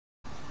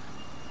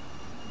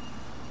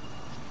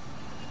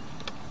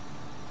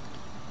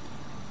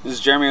This is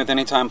Jeremy with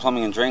Anytime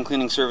Plumbing and Drain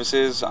Cleaning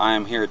Services. I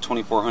am here at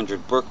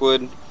 2400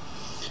 Brookwood,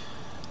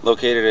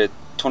 located at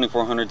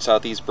 2400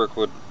 Southeast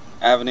Brookwood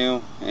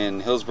Avenue in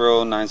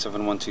Hillsborough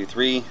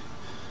 97123.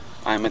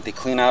 I am at the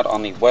cleanout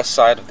on the west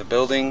side of the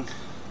building,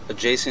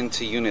 adjacent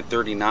to Unit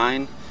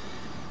 39.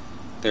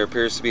 There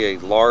appears to be a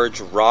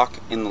large rock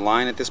in the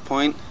line at this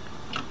point.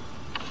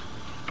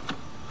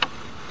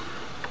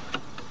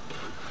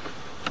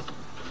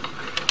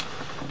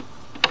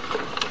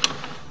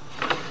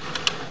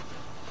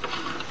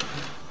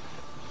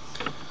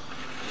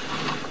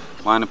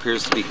 Line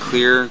appears to be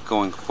clear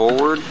going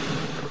forward.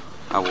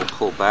 I will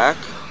pull back.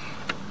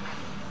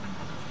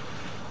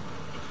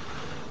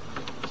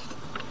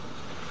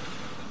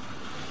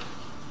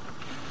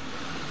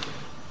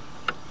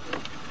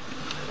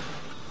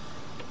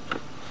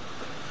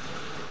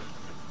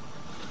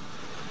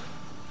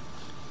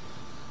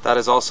 That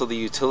is also the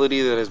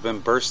utility that has been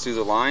burst through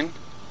the line.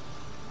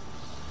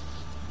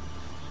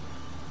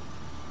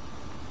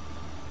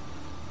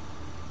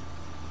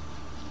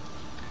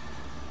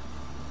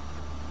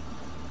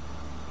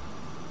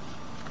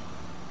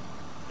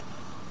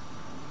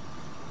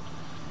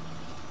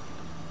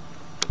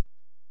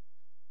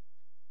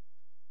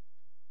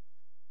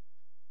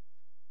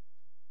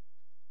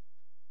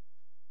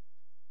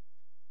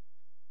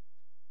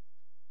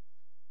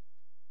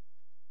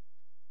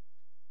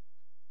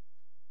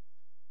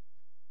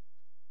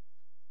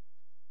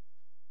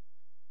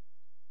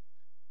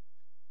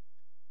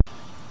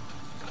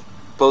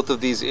 Both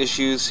of these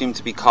issues seem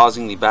to be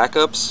causing the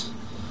backups.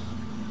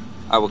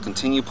 I will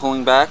continue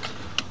pulling back.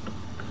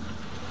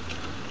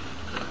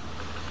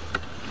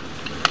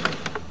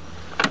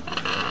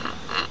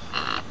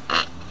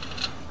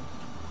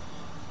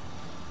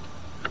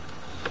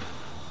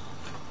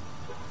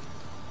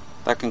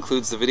 That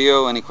concludes the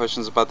video. Any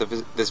questions about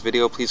this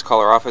video, please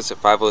call our office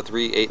at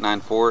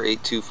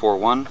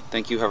 503-894-8241.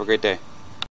 Thank you. Have a great day.